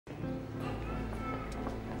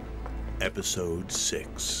Episode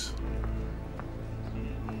 6.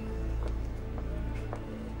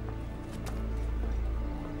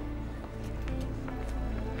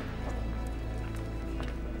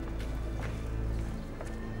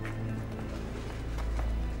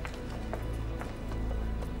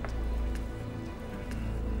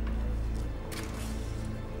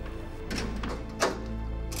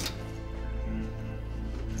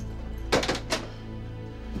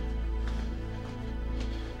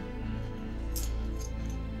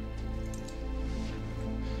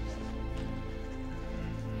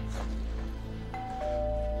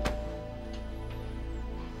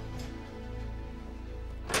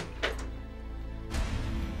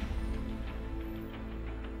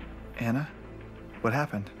 Anna? What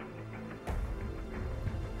happened?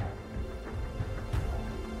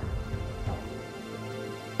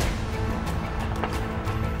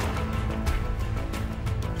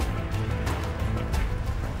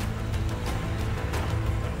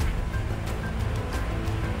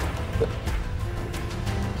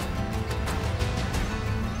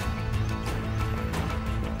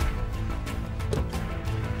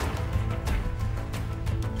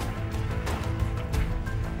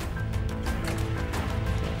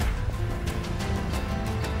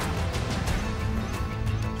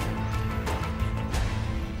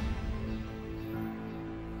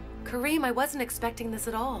 Kareem, I wasn't expecting this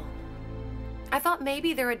at all. I thought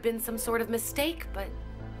maybe there had been some sort of mistake, but...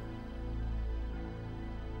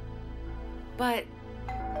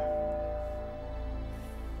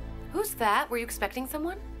 Who's that? Were you expecting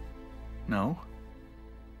someone? No.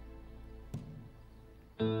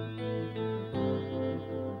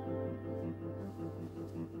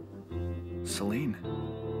 Celine.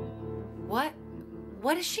 What?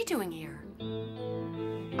 What is she doing here?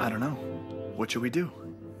 I don't know. What should we do?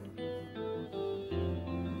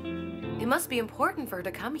 It must be important for her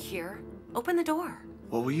to come here. Open the door.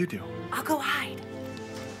 What will you do? I'll go hide.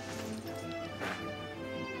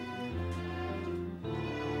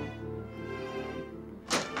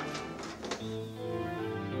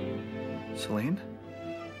 Celine?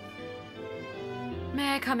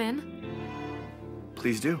 May I come in?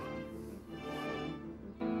 Please do.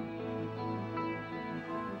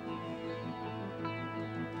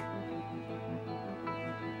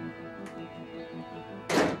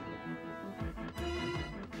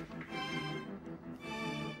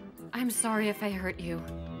 I'm sorry if I hurt you.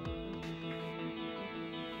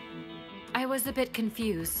 I was a bit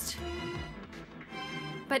confused.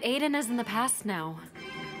 But Aiden is in the past now.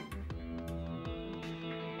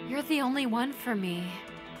 You're the only one for me.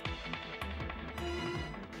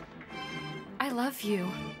 I love you.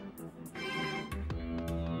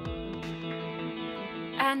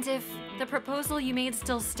 And if the proposal you made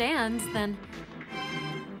still stands, then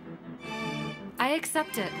I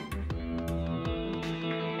accept it.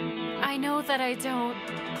 I know that I don't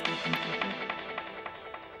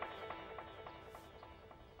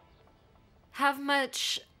have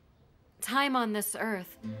much time on this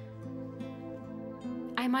earth.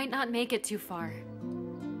 I might not make it too far.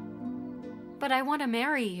 But I want to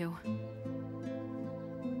marry you.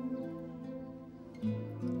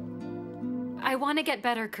 I want to get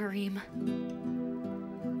better, Kareem.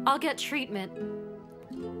 I'll get treatment.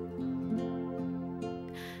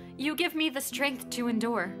 You give me the strength to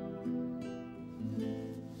endure.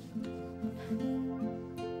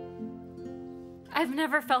 I've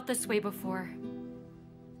never felt this way before.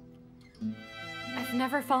 I've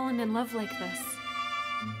never fallen in love like this.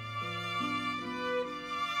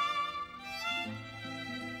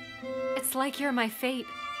 It's like you're my fate.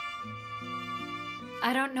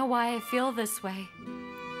 I don't know why I feel this way.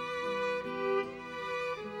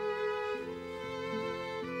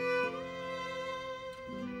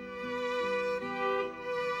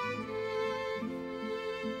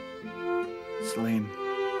 Celine,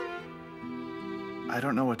 I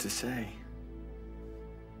don't know what to say.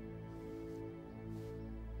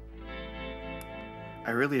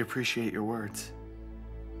 I really appreciate your words.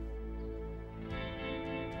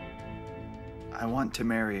 I want to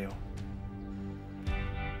marry you.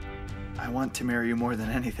 I want to marry you more than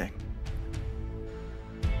anything.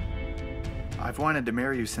 I've wanted to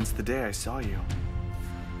marry you since the day I saw you.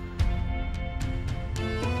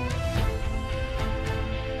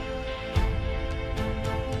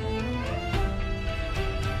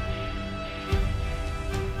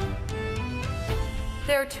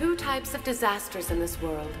 There are two types of disasters in this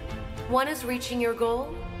world. One is reaching your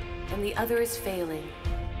goal, and the other is failing.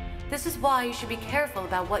 This is why you should be careful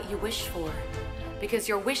about what you wish for, because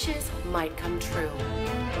your wishes might come true.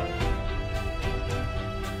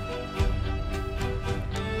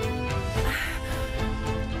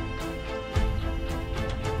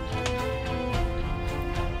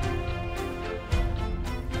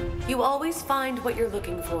 You always find what you're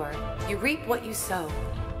looking for. You reap what you sow.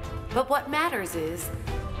 But what matters is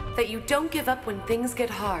that you don't give up when things get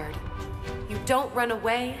hard. You don't run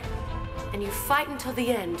away, and you fight until the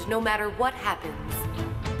end, no matter what happens.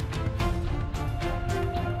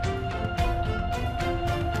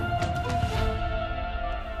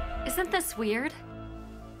 Isn't this weird?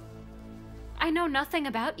 I know nothing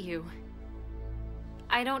about you.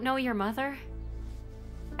 I don't know your mother.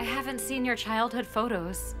 I haven't seen your childhood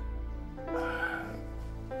photos.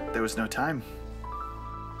 There was no time.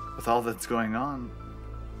 With all that's going on.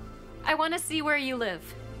 I want to see where you live.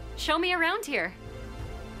 Show me around here.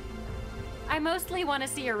 I mostly want to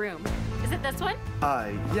see your room. Is it this one?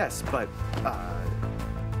 Yes, but,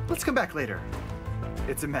 let's come back later.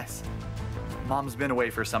 It's a mess. Mom's been away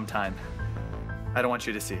for some time. I don't want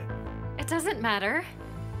you to see it. It doesn't matter.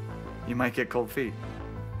 You might get cold feet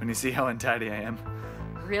when you see how untidy I am.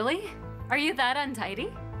 Really? Are you that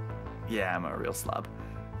untidy? Yeah, I'm a real slob.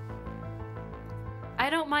 I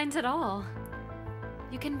don't mind at all.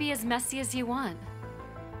 You can be as messy as you want.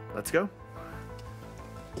 Let's go.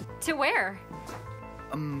 To where?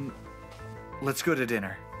 Let's go to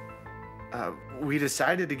dinner. We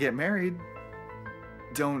decided to get married.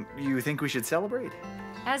 Don't you think we should celebrate?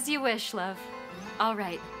 As you wish, love. All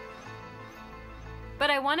right. But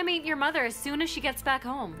I want to meet your mother as soon as she gets back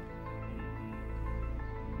home.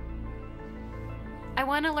 I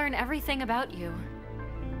want to learn everything about you.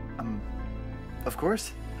 Of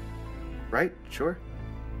course. Right, sure.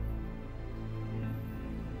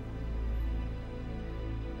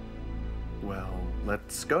 Well,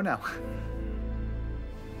 let's go now.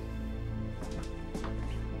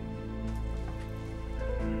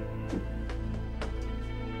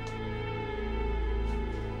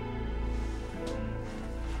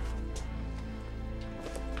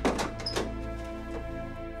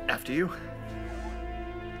 After you.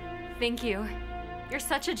 Thank you. You're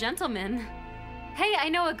such a gentleman. Hey, I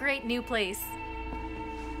know a great new place.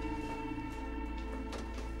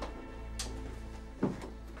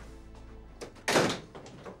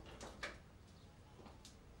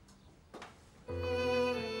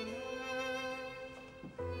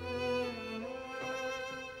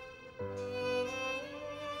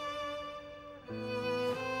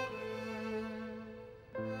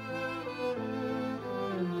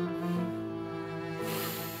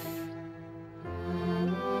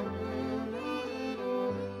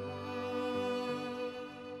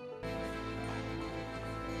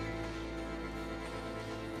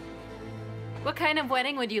 What kind of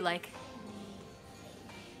wedding would you like?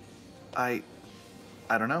 I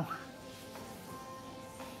don't know.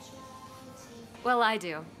 Well, I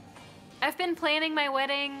do. I've been planning my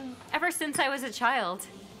wedding ever since I was a child.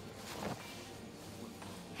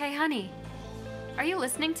 Hey, honey. Are you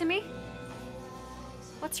listening to me?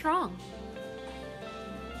 What's wrong?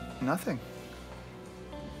 Nothing.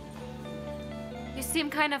 You seem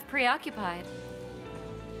kind of preoccupied.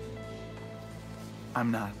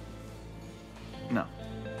 I'm not. No.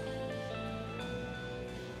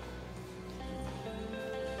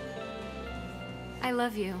 I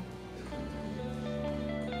love you.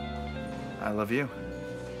 I love you.